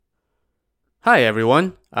Hi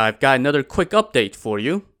everyone, I've got another quick update for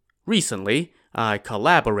you. Recently, I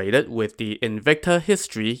collaborated with the Invicta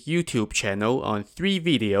History YouTube channel on 3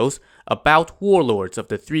 videos about warlords of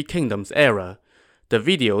the Three Kingdoms era. The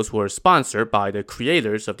videos were sponsored by the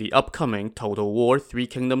creators of the upcoming Total War Three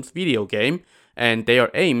Kingdoms video game, and they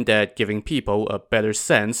are aimed at giving people a better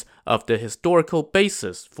sense of the historical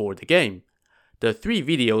basis for the game. The 3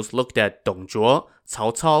 videos looked at Dong Zhuo,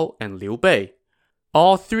 Cao Cao, and Liu Bei.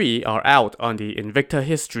 All 3 are out on the Invicta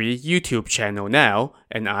History YouTube channel now,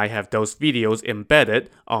 and I have those videos embedded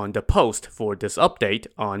on the post for this update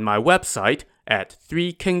on my website at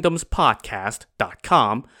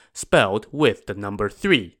threekingdomspodcast.com, spelled with the number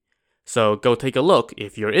 3. So go take a look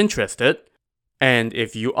if you're interested. And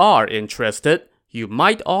if you are interested, you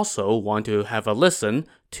might also want to have a listen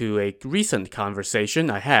to a recent conversation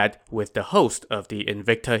I had with the host of the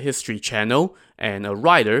Invicta History channel and a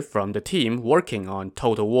writer from the team working on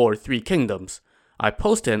Total War Three Kingdoms. I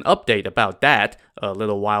posted an update about that a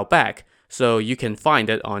little while back, so you can find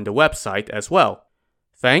it on the website as well.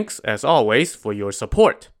 Thanks, as always, for your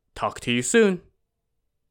support. Talk to you soon.